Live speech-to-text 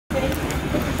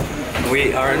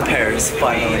We are in Paris,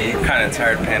 finally. Kind of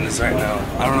tired pandas right now.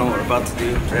 I don't know what we're about to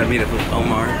do. We're gonna meet up with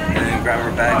Omar and then grab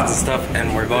our bags and stuff,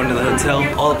 and we're going to the hotel.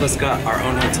 All of us got our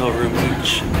own hotel room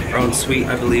each, our own suite,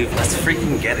 I believe. Let's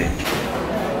freaking get it.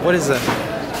 What is that?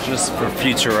 Just for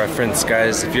future reference,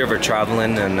 guys, if you're ever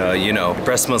traveling and, you know, your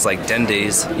breath smells like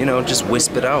dendays, you know, just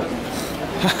wisp it out.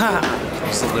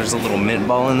 So there's a little mint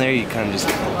ball in there, you kind of just...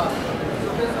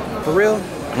 For real?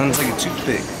 And it's like a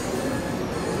toothpick.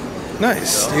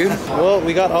 Nice, dude. Well,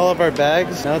 we got all of our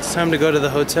bags. Now it's time to go to the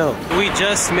hotel. We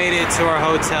just made it to our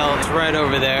hotel. It's right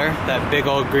over there, that big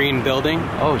old green building.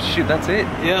 Oh shoot, that's it?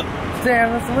 Yep.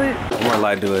 Damn, that's lit. Omar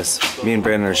lied to us. Me and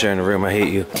Brandon are sharing a room. I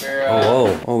hate you. Oh,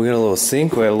 whoa. Oh, we got a little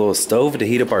sink. We got a little stove to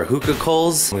heat up our hookah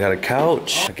coals. We got a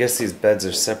couch. I guess these beds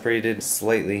are separated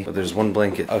slightly, but there's one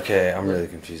blanket. Okay, I'm really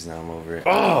confused now. I'm over it.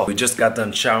 Oh, we just got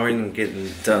done showering and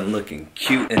getting done looking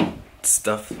cute and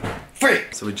stuff.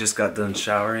 Freak! So we just got done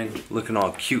showering, looking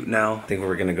all cute now. I think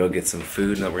we're gonna go get some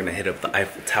food and then we're gonna hit up the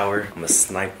Eiffel Tower. I'm gonna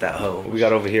snipe that hoe. What we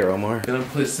got over here, Omar? Gonna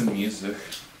play some music.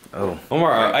 Oh.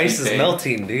 Omar, our ice is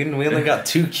melting, dude. We only got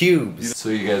 2 cubes. So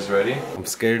you guys ready? I'm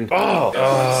scared. Oh!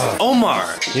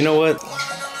 Omar! You know what?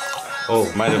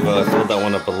 Oh, might have filled that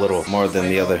one up a little more than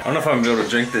the other. I don't know if I'm gonna be able to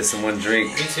drink this in one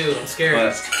drink. Me too, I'm scared.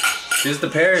 But here's the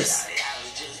Paris.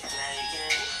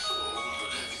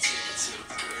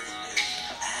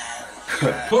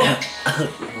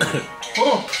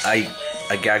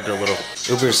 I gagged a little.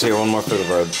 Uber's here, one more for the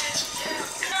road.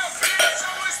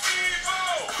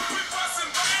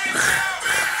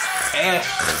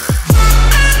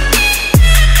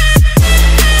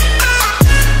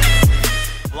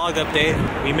 Vlog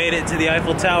update. We made it to the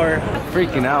Eiffel Tower.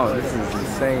 Freaking out, this is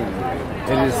insane.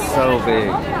 It is so big.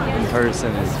 In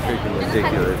person, it's freaking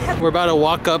ridiculous. We're about to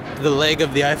walk up the leg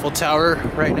of the Eiffel Tower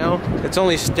right now. It's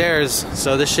only stairs,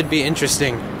 so this should be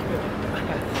interesting.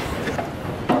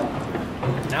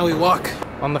 Now we walk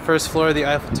on the first floor of the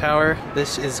Eiffel Tower.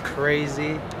 This is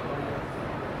crazy.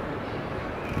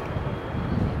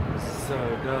 So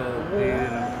dope, dude.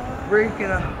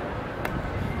 Freaking out.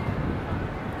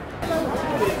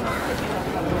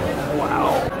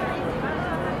 Wow.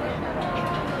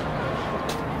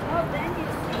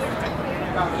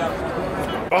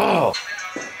 Oh!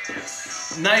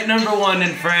 Night number 1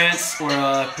 in France.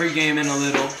 We're pre-gaming a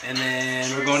little, and then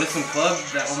we're going to some club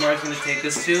that Omar's gonna take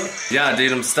us to. Yeah,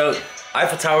 dude, I'm stoked.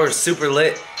 Eiffel Tower is super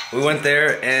lit. We went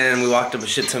there and we walked up a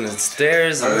shit ton of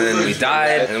stairs, and then we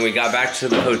died, and then we got back to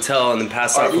the hotel and then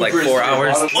passed out for like 4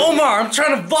 hours. Omar, I'm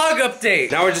trying to vlog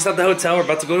update. Now we're just at the hotel. We're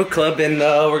about to go to a club and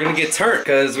we're gonna get turned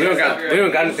because we don't got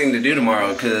anything to do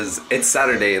tomorrow because it's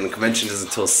Saturday and the convention is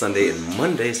until Sunday and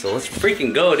Monday. So let's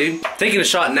freaking go, dude. Taking a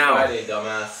shot now. Friday,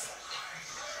 dumbass.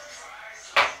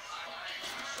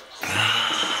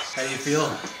 How do you feel?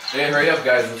 Hey, hurry up,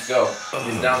 guys. Let's go.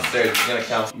 He's downstairs. He's gonna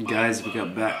count. Guys, we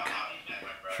got back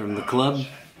from the club.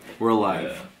 We're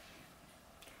alive.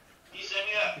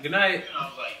 Good night.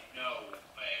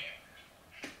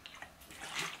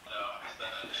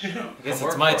 I guess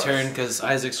it's my turn because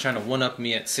Isaac's trying to one-up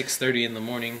me at 6:30 in the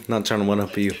morning. Not trying to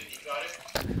one-up you.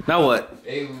 Now what?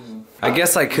 I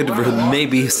guess I could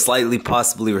maybe slightly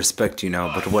possibly respect you now,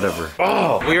 but whatever.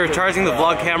 Oh! We were charging the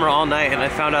vlog camera all night and I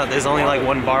found out there's only like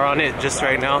 1 bar on it just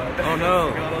right now. Oh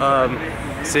no.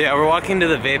 So yeah, we're walking to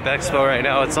the Vape Expo right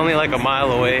now. It's only like a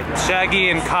mile away.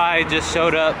 Shaggy and Kai just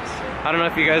showed up. I don't know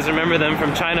if you guys remember them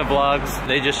from China vlogs.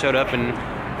 They just showed up and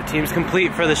the team's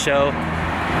complete for the show.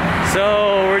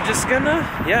 So we're just gonna,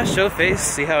 yeah, show face,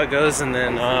 see how it goes, and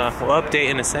then we'll update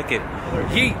in a second.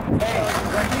 Yeet!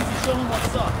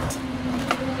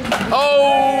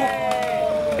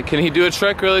 Oh! Can he do a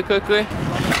trick really quickly?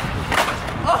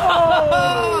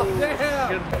 Oh!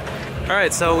 Damn!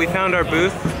 Alright, so we found our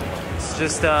booth. It's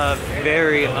just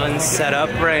very unset up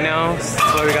right now. That's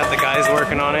why we got the guys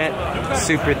working on it.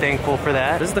 Super thankful for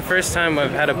that. This is the first time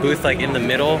I've had a booth like in the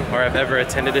middle, or I've ever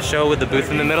attended a show with the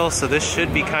booth in the middle, so this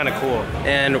should be kind of cool.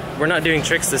 And we're not doing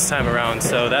tricks this time around,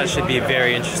 so that should be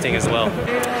very interesting as well.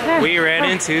 We ran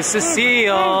into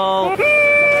Cecile.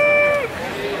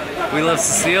 We love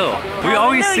Cecile. We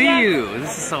always see you.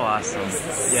 This is so awesome.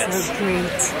 Yes. So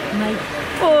great. My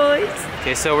boys.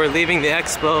 Okay, so we're leaving the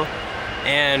expo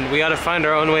and we gotta find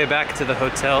our own way back to the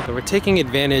hotel. So we're taking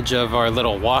advantage of our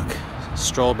little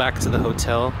stroll back to the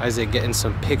hotel. Isaac getting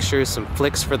some pictures, some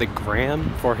flicks for the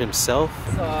gram for himself.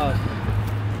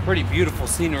 Pretty beautiful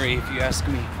scenery if you ask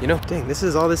me. You know, dang, this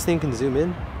is all this thing can zoom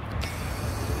in.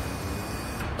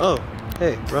 Oh,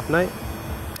 hey, rough night.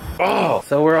 Oh!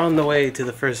 So we're on the way to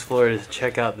the first floor to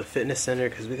check out the fitness center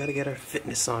because we gotta get our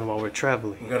fitness on while we're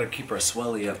traveling. We gotta keep our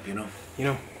swelly up, you know? You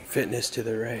know, fitness to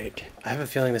the right. I have a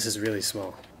feeling this is really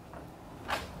small.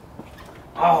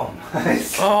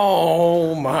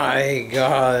 Oh my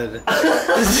god.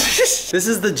 This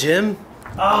is the gym?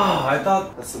 Oh, I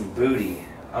thought that's some booty.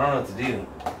 I don't know what to do.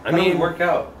 I mean, work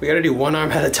out. We gotta do one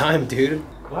arm at a time, dude.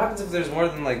 What happens if there's more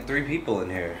than like 3 people in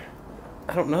here?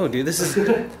 I don't know, dude. This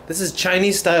is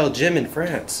Chinese style gym in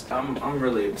France. I'm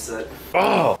really upset.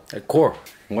 Oh, hey, Core,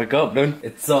 wake up, dude.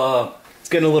 It's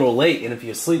getting a little late, and if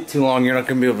you sleep too long, you're not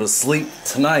gonna be able to sleep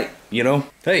tonight. You know?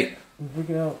 Hey, I'm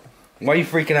freaking out. why are you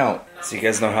freaking out? So you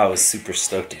guys know how I was super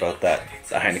stoked about the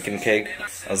Heineken keg.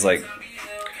 I was like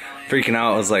freaking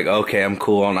out. I was like, okay, I'm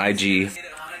cool on IG.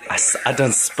 I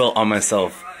done spilt on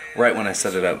myself right when I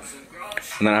set it up.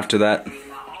 And then after that,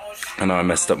 I know I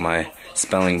messed up my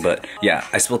spelling, but yeah,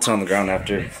 I spilled it on the ground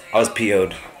after. I was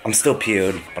PO'd. I'm still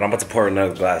PO'd, but I'm about to pour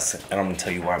another glass, and I'm gonna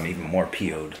tell you why I'm even more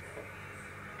PO'd.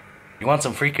 You want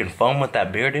some freaking foam with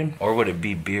that beer, dude? Or would it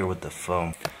be beer with the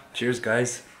foam? Cheers,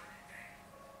 guys.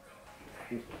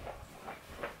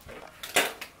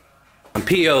 I'm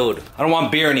PO'd. I don't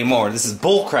want beer anymore. This is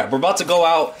bullcrap. We're about to go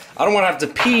out. I don't want to have to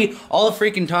pee all the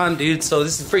freaking time, dude. So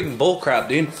this is freaking bullcrap,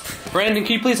 dude. Brandon,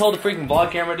 can you please hold the freaking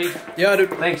vlog camera, dude? Yeah,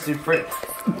 dude. Thanks, dude.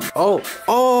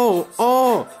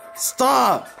 Oh,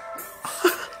 stop.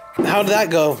 How did that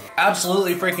go?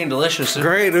 Absolutely freaking delicious, dude.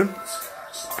 Great, dude.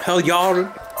 Hell y'all, dude.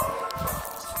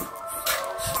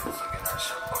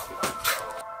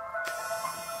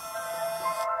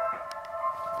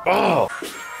 Oh.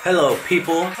 Hello,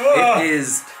 people. It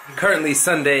is currently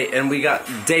Sunday, and we got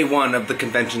day 1 of the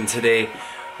convention today.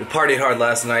 We partied hard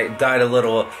last night, died a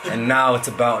little, and now it's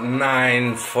about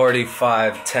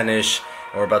 9:45, 10-ish,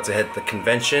 and we're about to hit the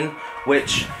convention,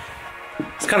 which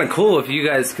is kind of cool. If you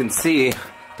guys can see,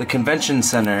 the convention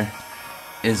center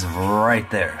is right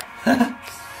there.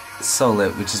 It's so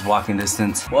lit, which is walking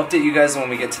distance. We'll update you guys when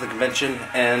we get to the convention,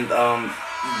 and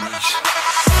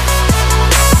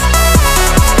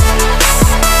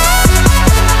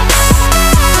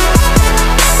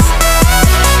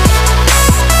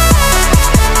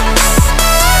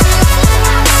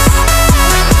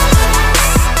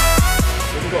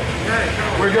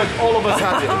We're good. All of us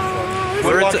have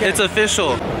it. it's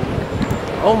official.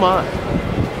 Oh my.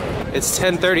 It's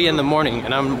 10:30 in the morning,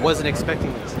 and I wasn't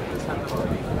expecting this.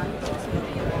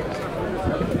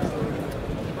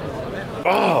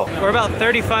 Oh. We're about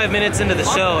 35 minutes into the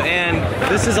show, and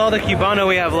this is all the Cubano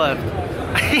we have left.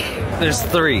 There's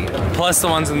 3, plus the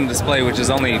ones in the display, which is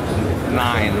only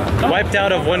 9. Wiped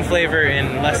out of 1 flavor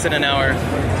in less than an hour.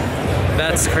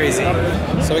 That's crazy.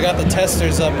 So we got the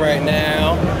testers up right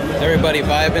now. Everybody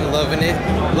vibing, loving it.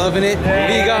 Loving it.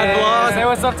 VGOD vlog. Say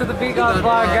what's up to the VGOD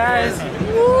vlog, guys.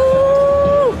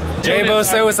 Woo! J-Bo,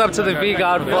 say what's up to the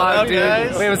VGOD vlog, dude.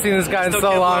 Guys? We haven't seen this guy in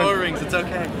so long. Rings. It's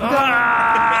okay.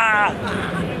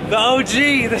 The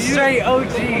OG, the straight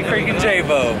OG, freaking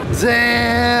J-Bo.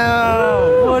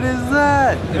 Damn! What is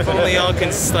that? If only y'all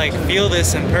can like feel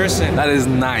this in person. That is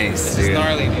nice, dude. It's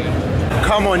gnarly, dude.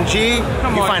 Come on, G. You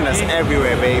find us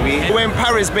everywhere, baby. We're in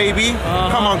Paris, baby.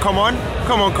 Come on, come on.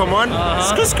 Come on, come on.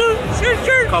 Skur, skur. Skur,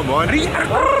 skur. Come on.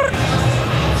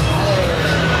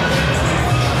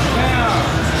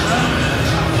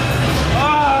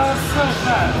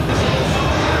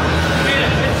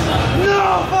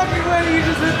 No fucking way, you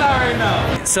just hit that right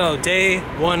now. So day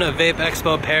 1 of Vape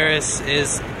Expo Paris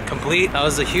is complete. That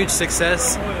was a huge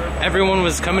success. Everyone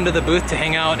was coming to the booth to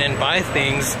hang out and buy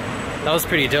things. That was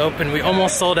pretty dope, and we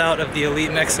almost sold out of the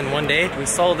Elite Mechs in 1 day. We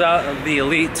sold out of the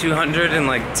Elite 200 in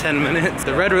like 10 minutes.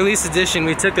 The Red Release Edition,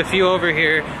 we took a few over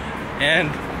here, and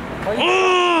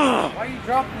Why are you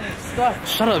dropping this stuff?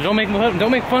 shut up, don't make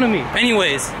fun of me.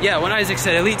 Anyways, yeah, what Isaac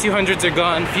said, Elite 200s are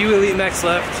gone, few Elite Mechs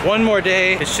left. 1 more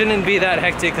day. It shouldn't be that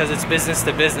hectic because it's business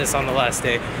to business on the last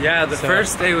day. Yeah, the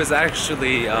first day was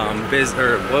actually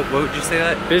what would you say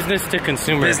that? Business to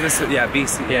consumer. BC.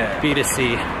 Yeah,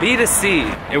 B2C.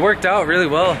 B2C. It worked out really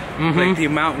well. Like the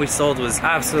amount we sold was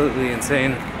absolutely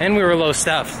insane. And we were low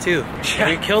staffed too. Yeah.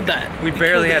 We killed that. We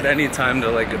barely had any time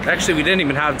to actually we didn't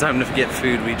even have time to get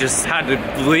food. We just had to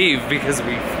leave because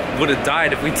we would have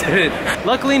died if we did.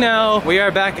 Luckily now, we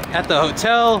are back at the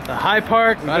hotel, the High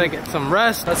Park. Gotta get some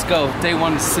rest. Let's go. Day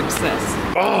 1 success.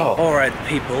 Oh! Alright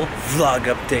people, vlog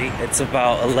update. It's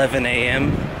about 11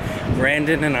 a.m.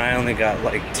 Brandon and I only got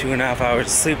like 2.5 hours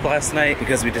of sleep last night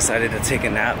because we decided to take a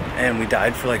nap and we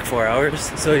died for like 4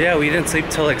 hours. So yeah, we didn't sleep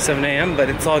till like 7 a.m. but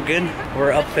it's all good.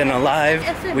 We're up and alive.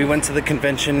 We went to the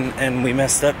convention and we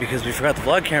messed up because we forgot the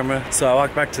vlog camera. So I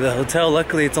walked back to the hotel.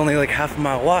 Luckily it's only like half a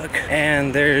mile walk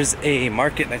and there's a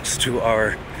market next to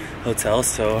our hotel.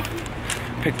 So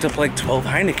picked up like 12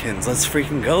 Heinekens. Let's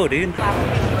freaking go, dude.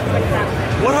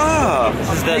 What up?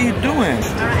 How you doing?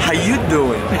 How you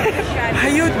doing? How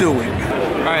you doing?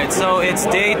 All Alright, so it's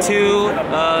day 2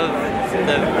 of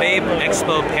the Vape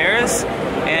Expo Paris,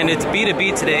 and it's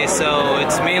B2B today, so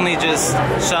it's mainly just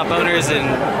shop owners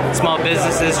and small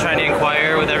businesses trying to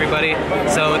inquire with everybody.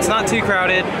 So it's not too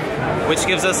crowded, which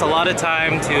gives us a lot of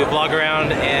time to vlog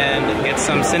around and get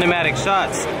some cinematic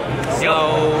shots.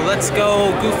 So let's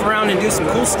go goof around and do some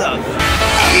cool stuff.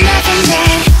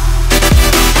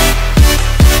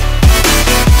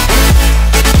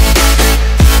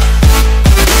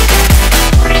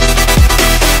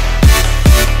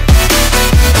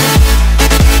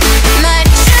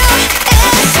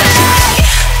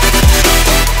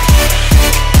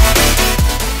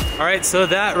 Alright, so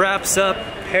that wraps up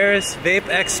Paris Vape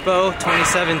Expo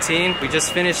 2017. We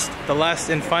just finished the last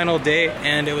and final day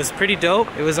and it was pretty dope.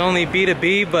 It was only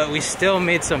B2B, but we still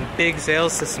made some big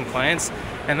sales to some clients,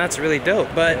 and that's really dope.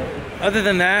 But other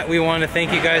than that, we want to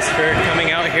thank you guys for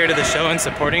coming out here to the show and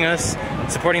supporting us,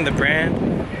 supporting the brand.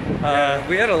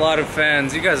 We had a lot of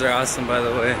fans. You guys are awesome, by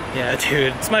the way. Yeah,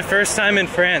 dude. It's my first time in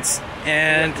France,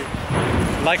 and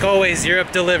like always,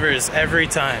 Europe delivers every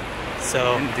time.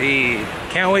 So Indeed.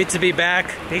 Can't wait to be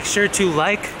back. Make sure to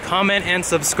like, comment, and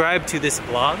subscribe to this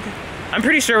vlog. I'm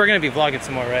pretty sure we're gonna be vlogging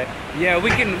some more, right? Yeah,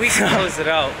 we can close it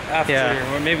out after,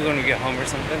 Yeah. or maybe when we get home or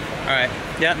something. All right.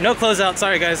 Yeah, no closeout.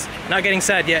 Sorry, guys. Not getting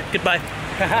sad yet. Goodbye.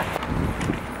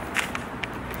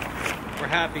 We're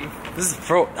happy. This is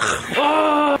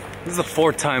the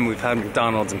 4th time we've had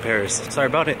McDonald's in Paris. Sorry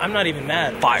about it. I'm not even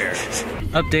mad. Fire.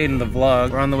 Updating the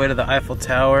vlog. We're on the way to the Eiffel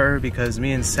Tower because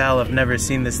me and Sal have never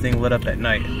seen this thing lit up at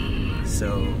night.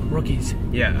 So, Rookies.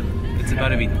 yeah, it's about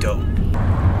to be dope.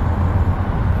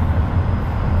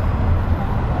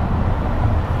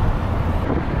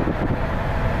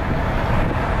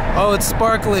 Oh, it's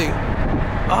sparkling.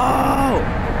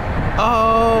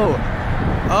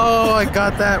 Oh, I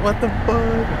got that. What the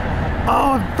fuck?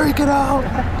 Oh, I'm freaking out.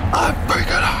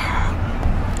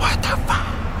 What the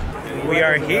fuck? We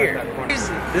are here.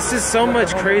 This is so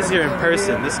much crazier in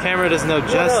person. This camera does no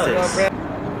justice.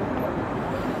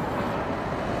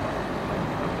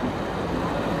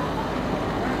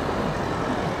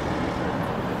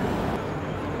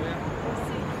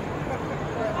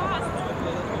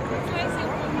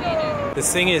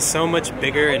 This thing is so much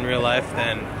bigger in real life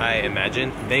than I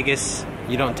imagined. Vegas,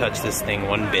 you don't touch this thing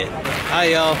one bit. Hi,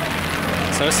 y'all.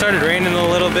 So it started raining a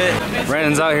little bit.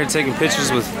 Brandon's out here taking pictures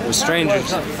with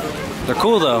strangers. They're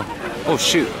cool though. Oh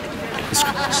shoot. It's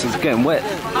getting wet.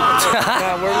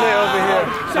 We're lit over here.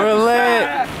 We're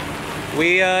lit.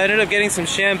 We ended up getting some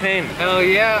champagne. Hell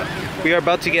yeah. We are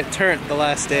about to get turnt the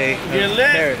last day of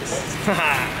Paris.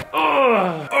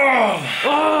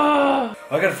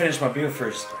 I gotta finish my beer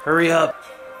first. Hurry up.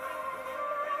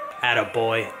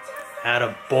 Attaboy.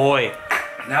 Attaboy.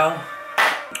 Now,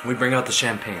 we bring out the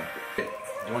champagne.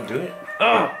 You wanna do it?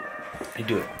 You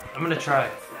do it. I'm gonna try.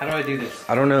 How do I do this?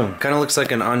 I don't know. Kinda looks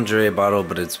like an Andre bottle,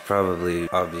 but it's probably,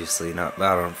 obviously not.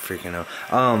 I don't freaking know.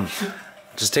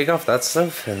 Just take off that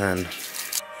stuff and then...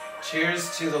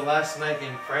 Cheers to the last night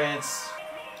in France.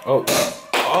 Oh.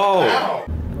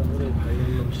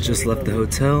 Just left the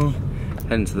hotel.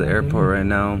 Heading to the airport right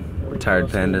now. We're tired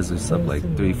pandas. We slept like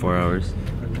 3-4 hours.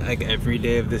 Like every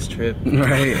day of this trip.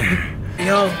 Right.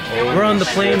 Yo, we're on the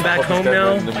plane back home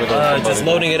now. Just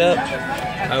loading it up.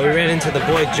 We ran into the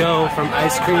boy Joe from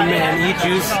Ice Cream Man Eat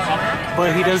Juice,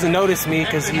 but he doesn't notice me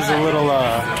because he's a little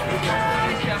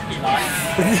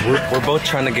We're both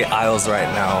trying to get aisles right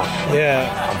now. yeah.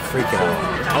 I'm freaking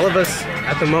out. All of us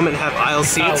at the moment have aisle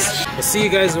seats. We'll see you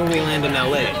guys when we land in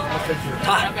LA.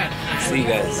 See you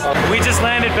guys. We just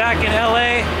landed back in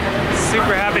LA.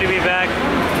 Super happy to be back.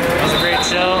 It was a great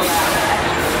show.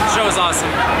 The show was awesome.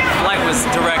 Flight was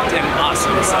direct and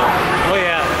awesome. So Oh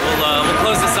yeah. we'll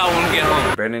close this out when we get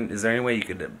home. Brandon, is there any way you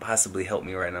could possibly help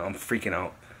me right now? I'm freaking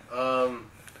out.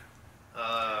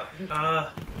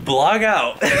 Blog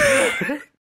out.